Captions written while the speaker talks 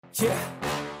Yeah.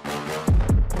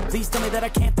 Please tell me that I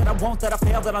can't, that I won't, that I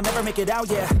fail, that I'll never make it out,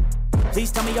 yeah.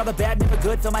 Please tell me all the bad, never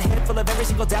good, fill my head full of every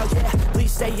single doubt, yeah.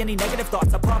 Please say any negative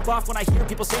thoughts, I pop off when I hear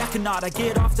people say I cannot. I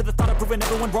get off to the thought of proving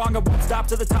everyone wrong, I won't stop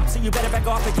to the top, so you better back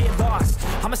off and get lost.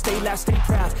 I'ma stay loud, stay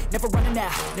proud, never running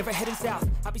out, never heading south,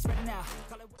 I'll be spreading out.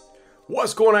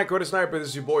 What's going on, Credit Sniper? This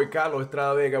is your boy Carlos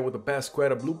Estrada Vega with the best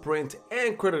credit blueprint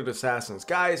and credit assassins.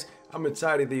 Guys, I'm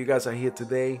excited that you guys are here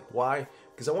today. Why?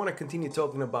 Because I want to continue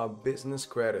talking about business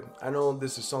credit. I know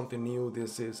this is something new.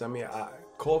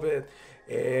 COVID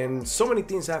and so many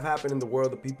things have happened in the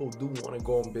world that people do want to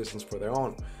go on business for their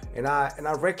own. And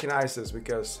I recognize this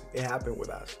because it happened with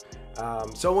us.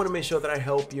 So I want to make sure that I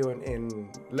help you and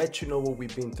let you know what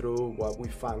we've been through, what we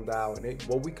found out, and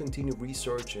what we continue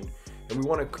researching. And we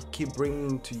want to keep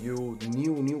bringing to you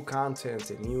new content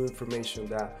and new information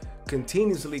that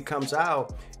continuously comes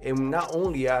out. And not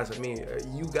only us,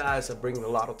 you guys are bringing a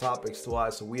lot of topics to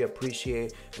us, so we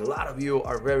appreciate. And a lot of you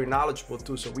are very knowledgeable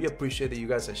too, so we appreciate that you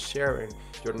guys are sharing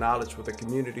your knowledge with the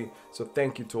community. So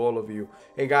thank you to all of you.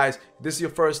 Hey guys, if this is your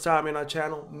first time in our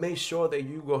channel, make sure that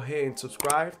you go ahead and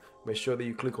subscribe. Make sure that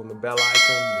you click on the bell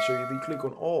icon. Make sure you click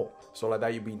on all, so like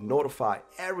that you'll be notified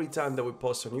every time that we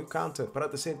post some new content. But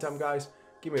at the same time, guys,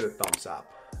 give me the thumbs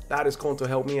up. That is going to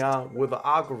help me out with the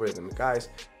algorithm. Guys,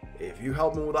 if you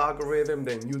help me with the algorithm,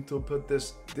 then YouTube put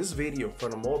this video in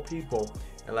front of more people,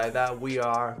 and like that we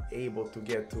are able to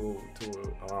get to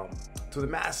the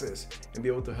masses and be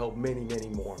able to help many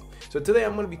more. So today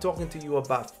I'm going to be talking to you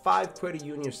about 5 credit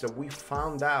unions that we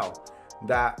found out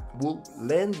that will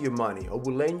lend you money or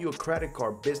will lend you a credit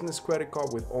card, business credit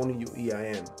card with only your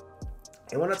EIN.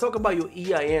 And when I talk about your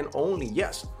EIN only,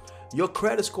 yes, your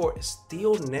credit score is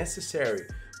still necessary,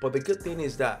 but the good thing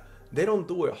is that they don't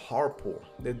do a hard pull.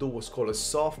 They do what's called a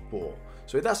soft pull.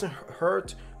 So it doesn't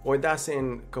hurt, or it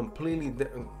doesn't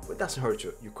hurt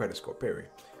your credit score, period.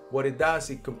 What it does,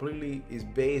 it completely is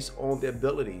based on the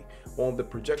ability, on the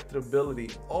projected ability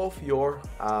of your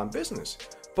business.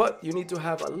 But you need to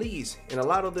have at least, in a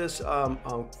lot of this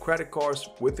credit cards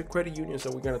with the credit unions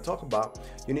that we're going to talk about,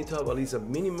 you need to have at least a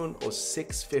minimum of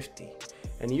 650.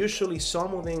 And usually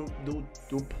some of them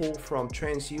do pull from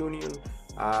TransUnion,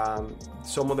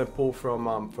 some of them pull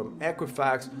from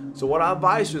Equifax. So what I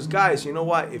advise you is, guys, you know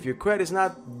what? If your credit is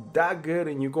not that good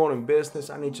and you're going in business,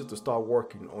 I need you to start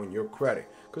working on your credit.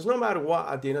 Because no matter what,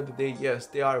 at the end of the day, yes,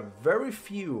 there are very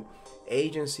few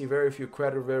agency, very few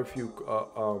credit, very few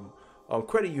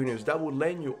credit unions that will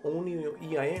lend you only your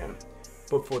EIN.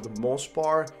 But for the most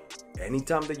part,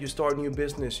 anytime that you start a new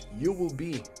business, you will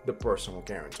be the personal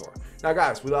guarantor. Now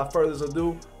guys, without further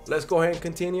ado, let's go ahead and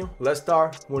continue. Let's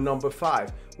start with number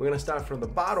 5. We're gonna start from the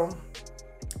bottom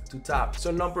to top. So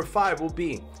number 5 will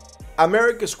be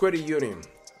America's Credit Union.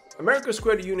 America's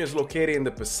Credit Union is located in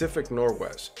the Pacific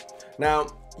Northwest. Now,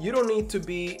 you don't need to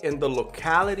be in the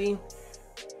locality.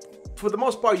 For the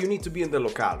most part, you need to be in the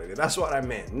locality. That's what I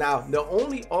meant. Now, the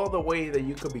only other way that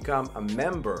you could become a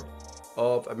member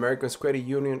of America's Credit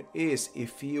Union is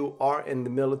if you are in the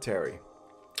military.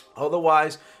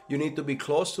 Otherwise, you need to be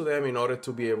close to them in order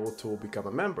to be able to become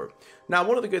a member. Now,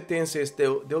 one of the good things is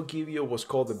they'll give you what's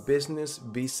called the Business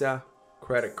Visa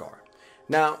credit card.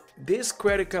 Now, this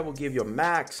credit card will give you a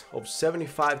max of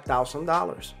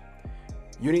 $75,000.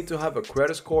 You need to have a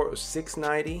credit score of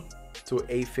 690 to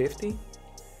 850.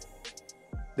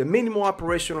 The minimum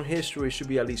operational history should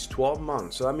be at least 12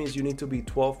 months. So that means you need to be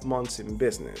 12 months in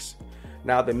business.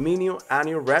 Now, the minimum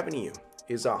annual revenue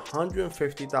is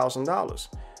 $150,000.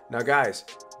 Now, guys,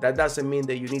 that doesn't mean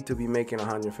that you need to be making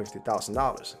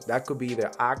 $150,000. That could be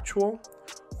the actual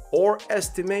or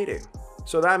estimated.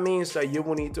 So that means that you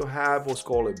will need to have what's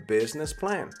called a business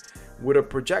plan with a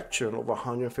projection of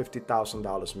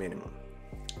 $150,000 minimum.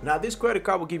 Now, this credit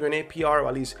card will give you an APR of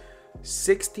at least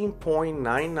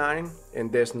 16.99,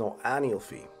 and there's no annual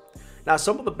fee. Now,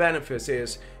 some of the benefits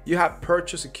is you have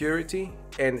purchase security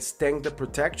and standard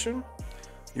protection.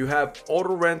 You have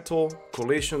auto rental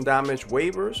collision damage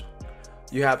waivers.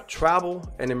 You have travel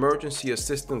and emergency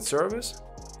assistance service.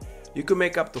 You can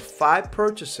make up to 5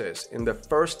 purchases in the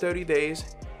first 30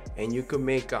 days, and you can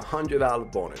make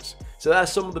 $100 bonus. So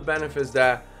that's some of the benefits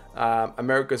that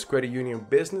America's Credit Union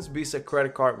Business Visa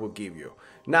credit card will give you.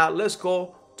 Now, let's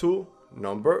go to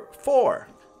number 4.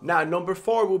 Now, number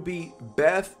 4 will be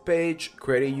Bethpage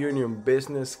Credit Union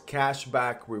Business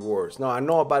Cashback Rewards. Now, I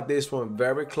know about this one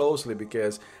very closely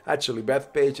because actually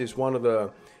Bethpage is one of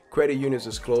the credit unions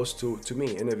that's close to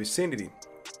me in the vicinity.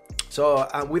 So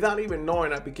without even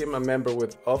knowing, I became a member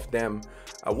of them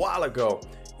a while ago.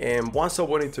 And once I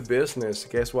went into business,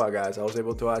 guess what, guys? I was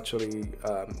able to actually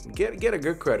get a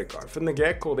good credit card. From the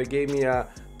get-go, they gave me a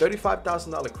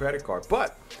 $35,000 credit card.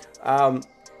 But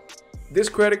this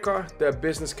credit card, the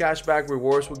business cashback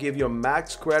rewards, will give you a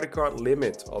max credit card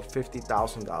limit of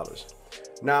 $50,000.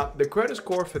 Now, the credit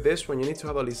score for this one, you need to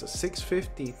have at least a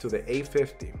 650 to the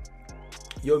 850.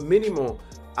 Your minimum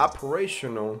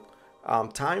operational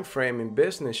time frame in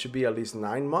business should be at least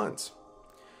 9 months.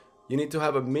 You need to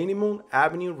have a minimum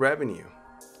annual revenue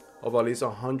of at least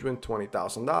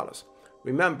 $120,000.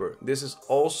 Remember, this is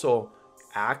also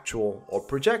actual or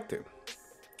projected.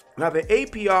 Now, the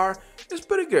APR is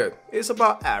pretty good. It's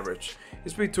about average.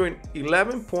 It's between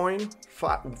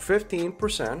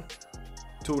 11.15%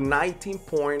 to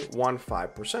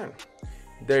 19.15%.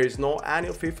 There is no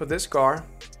annual fee for this car.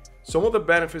 Some of the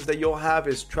benefits that you'll have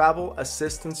is travel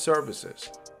assistance services.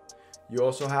 You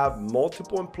also have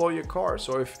multiple employer cars.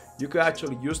 So if you could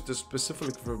actually use this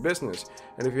specifically for business,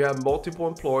 and if you have multiple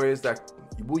employees that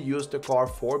will use the car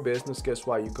for business, guess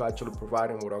what? You could actually provide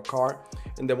them with a car,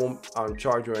 and they won't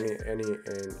charge you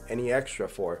any extra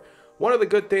for it. One of the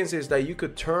good things is that you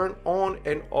could turn on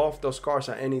and off those cars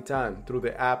at any time through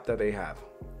the app that they have.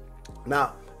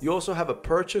 Now, you also have a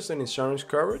purchase and insurance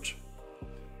coverage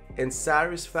and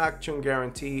satisfaction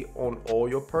guarantee on all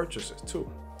your purchases too.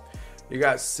 You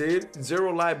got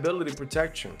zero liability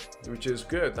protection, which is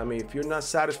good. I mean, if you're not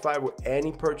satisfied with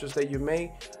any purchase that you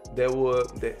make,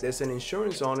 there's an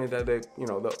insurance on it that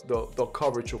they'll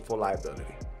cover you for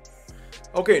liability.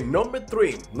 Okay, number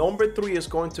three is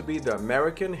going to be the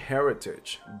American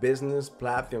Heritage Business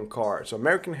Platinum Card. So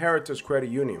American Heritage Credit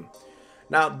Union.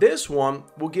 Now, this one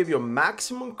will give you a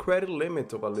maximum credit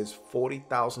limit of at least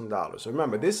 $40,000. So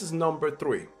remember, this is number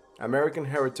 3, American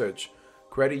Heritage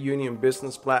Credit Union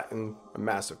Business Platinum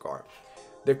MasterCard.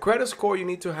 The credit score you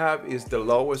need to have is the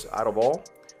lowest out of all.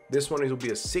 This one will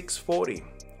be a 640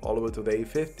 all the way to the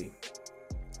 850.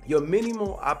 Your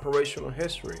minimal operational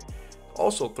history,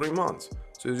 also 3 months.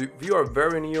 So if you are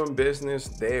very new in business,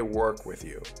 they work with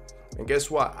you. And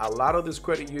guess what? A lot of these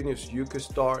credit unions, you can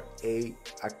start an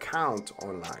account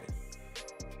online.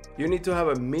 You need to have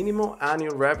a minimal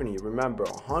annual revenue. Remember,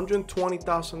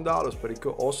 $120,000, but it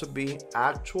could also be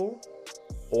actual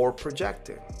or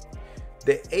projected.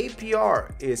 The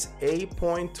APR is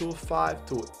 8.25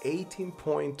 to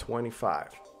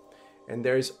 18.25. And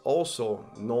there is also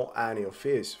no annual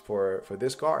fees for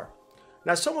this car.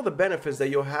 Now, some of the benefits that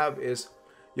you'll have is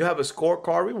you have a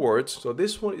scorecard rewards. So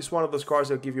this one is one of those cars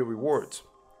that give you rewards.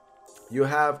 You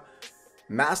have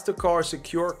MasterCard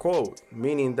Secure Quote,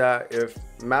 meaning that if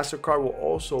MasterCard will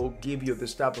also give you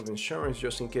this type of insurance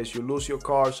just in case you lose your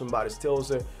car, somebody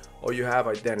steals it, or you have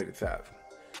identity theft.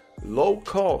 Low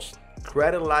cost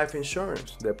credit life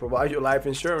insurance. They provide you life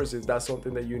insurance if that's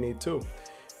something that you need too.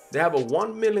 They have a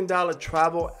 $1 million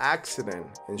travel accident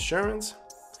insurance.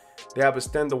 They have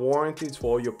extended warranties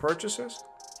for all your purchases.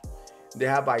 They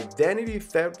have identity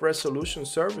theft resolution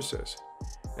services.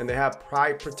 And they have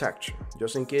price protection,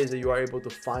 just in case that you are able to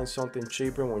find something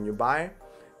cheaper when you buy it,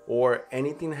 or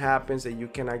anything happens that you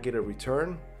cannot get a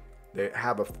return. They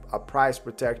have a price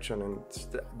protection, and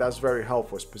that's very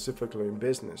helpful, specifically in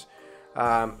business.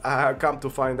 I have come to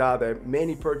find out that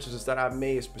many purchases that I've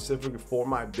made specifically for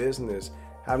my business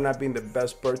have not been the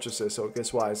best purchases. So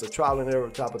guess what? It's a trial and error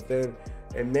type of thing.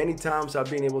 And many times I've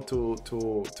been able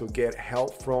to get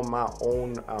help from my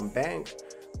own bank,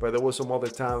 but there was some other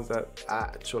times that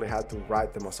I actually had to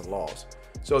write them as a loss.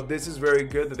 So this is very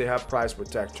good that they have price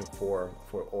protection for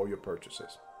all your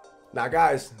purchases. Now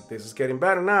guys, this is getting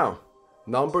better now.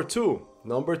 Number two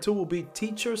will be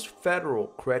Teachers Federal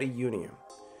Credit Union.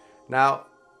 Now,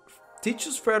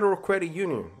 Teachers Federal Credit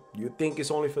Union, you think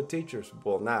it's only for teachers?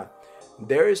 Well, not.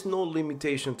 There is no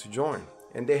limitation to join,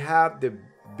 and they have the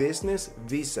Business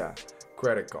Visa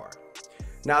credit card.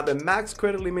 Now, the max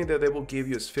credit limit that they will give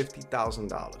you is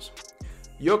 $50,000.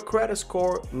 Your credit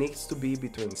score needs to be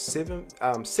between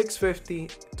 650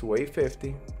 to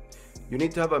 850. You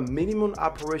need to have a minimum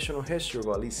operational history of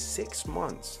at least 6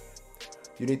 months.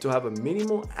 You need to have a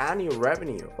minimum annual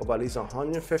revenue of at least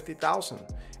 $150,000,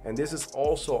 and this is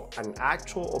also an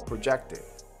actual or projected.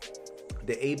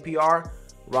 The APR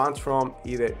runs from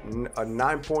either a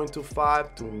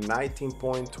 9.25 to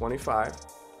 19.25.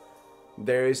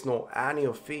 There is no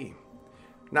annual fee.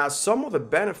 Now, some of the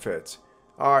benefits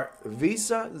are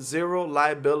Visa Zero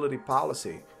Liability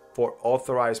Policy for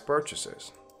authorized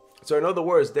purchases. So in other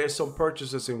words, there's some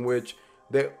purchases in which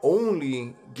they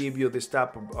only give you this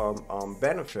type of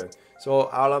benefit. So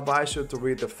I'll advise you to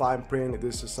read the fine print.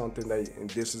 This is something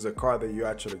this is a car that you're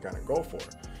actually gonna go for.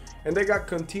 And they got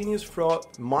continuous fraud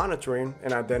monitoring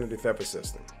and identity theft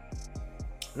assistance.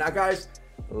 Now guys,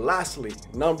 lastly,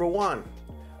 number 1,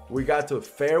 we got to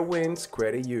Fairwinds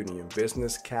Credit Union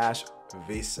Business Cash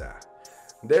Visa.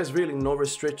 There's really no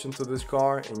restriction to this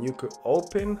card, and you could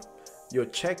open your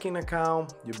checking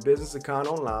account, your business account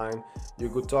online. You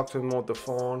could talk to them on the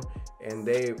phone, and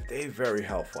they're very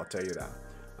helpful, I'll tell you that.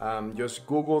 Just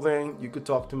Google them, you could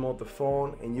talk to them on the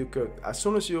phone, and you could, as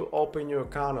soon as you open your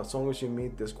account, as long as you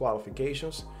meet these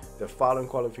qualifications, the following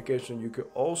qualification, you could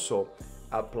also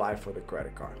apply for the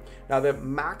credit card. Now, the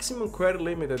maximum credit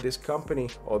limit that this company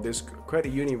or this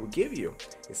credit union will give you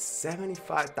is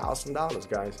 $75,000,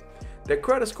 guys. The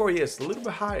credit score is a little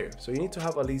bit higher, so you need to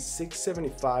have at least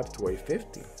 675 to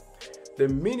 850. The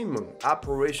minimum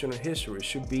operational history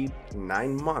should be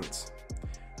 9 months.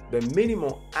 The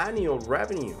minimum annual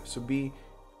revenue should be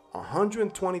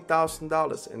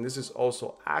 $120,000, and this is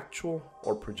also actual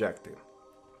or projected.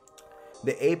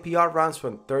 The APR runs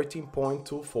from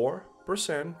 13.24%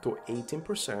 to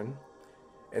 18%,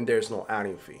 and there's no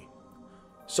annual fee.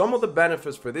 Some of the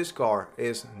benefits for this card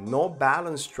is no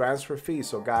balance transfer fee.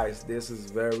 So guys, this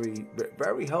is very,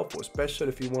 very helpful, especially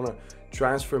if you want to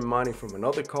transfer money from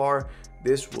another card.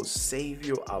 This will save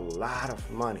you a lot of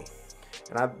money.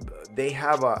 And they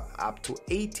have up to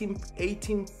 18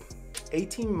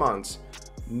 months,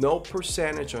 no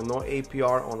percentage or no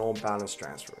APR on all balance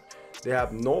transfer. They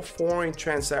have no foreign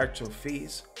transaction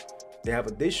fees. They have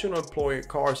additional employer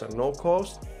cards at no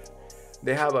cost.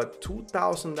 They have a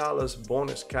 $2,000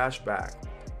 bonus cash back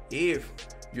if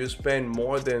you spend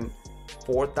more than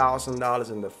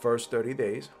 $4,000 in the first 30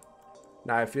 days.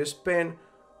 Now, if you spend,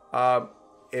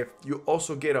 if you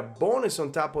also get a bonus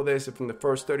on top of this, if in the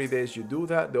first 30 days you do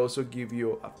that, they also give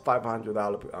you a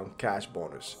 $500 cash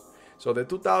bonus. So the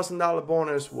 $2,000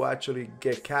 bonus will actually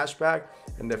get cash back,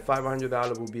 and the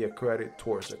 $500 will be a credit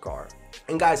towards the card.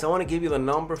 And guys, I want to give you the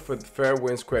number for the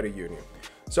Fairwinds Credit Union.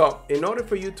 So in order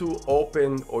for you to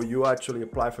open or you actually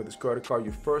apply for this credit card,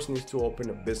 you first need to open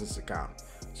a business account.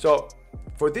 So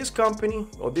for this company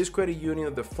or this credit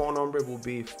union, the phone number will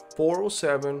be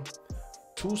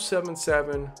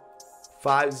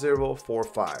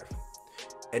 407-277-5045.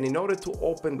 And in order to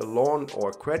open the loan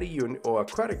or a credit union or a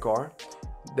credit card,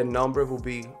 the number will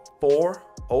be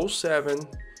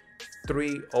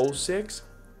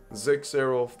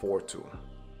 407-306-6042.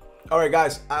 All right,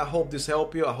 guys, I hope this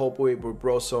helped you. I hope we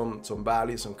brought some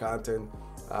value, some content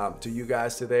to you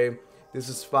guys today. This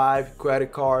is 5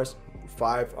 credit cards,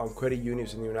 5 credit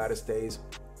unions in the United States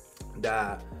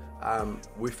that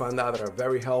we found out that are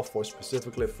very helpful,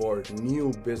 specifically for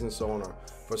new business owner,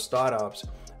 for startups.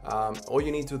 All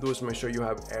you need to do is make sure you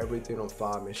have everything on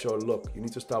file. Make sure, look, you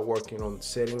need to start working on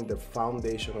setting the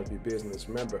foundation of your business.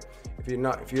 Remember, if you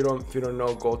don't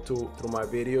know, go through my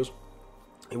videos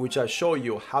in which I show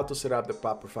you how to set up the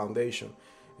proper foundation.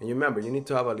 And you remember, you need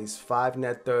to have at least 5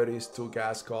 net 30s, 2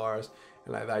 gas cars,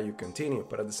 and like that you continue.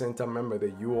 But at the same time, remember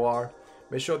that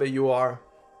make sure that you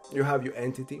have your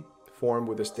entity formed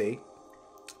with the state.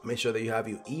 Make sure that you have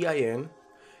your EIN,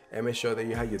 and make sure that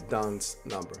you have your DUNS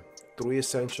number. 3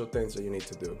 essential things that you need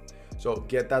to do. So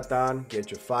get that done, get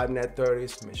your 5 net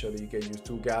 30s, make sure that you get your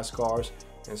 2 gas cars,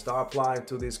 and start applying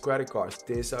to these credit cards.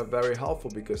 These are very helpful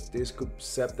because this could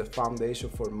set the foundation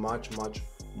for much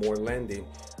more lending,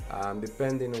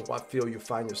 depending on what field you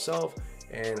find yourself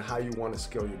and how you want to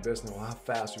scale your business or how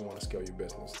fast you want to scale your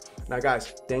business. Now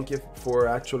guys, thank you for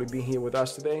actually being here with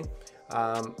us today.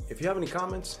 If you have any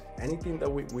comments, anything that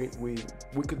we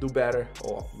could do better,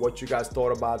 or what you guys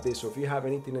thought about this, or if you have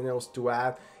anything else to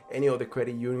add, any other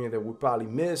credit union that we probably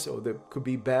missed or that could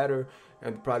be better,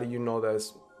 and probably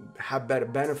that's have better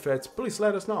benefits, please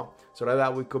let us know so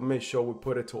that we could make sure we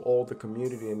put it to all the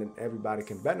community and then everybody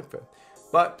can benefit.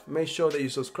 But make sure that you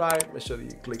subscribe, make sure that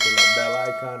you click on that bell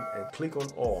icon and click on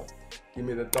all. Give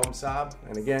me the thumbs up,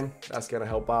 and again, that's gonna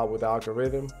help out with the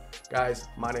algorithm. Guys,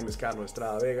 my name is Carlos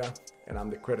Estrada Vega, and I'm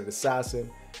the Credit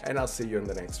Assassin, and I'll see you in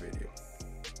the next video.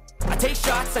 I take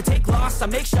shots, I take loss, I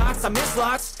make shots, I miss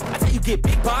lots. I tell you get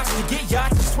big box, you get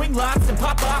yachts, you swing lots and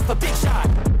pop off a big shot.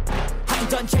 I ain't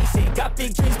done chasing, got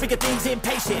big dreams, bigger things,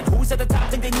 impatient. Who's at the top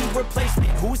think they need replacement?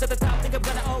 Who's at the top think I'm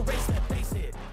gonna erase them?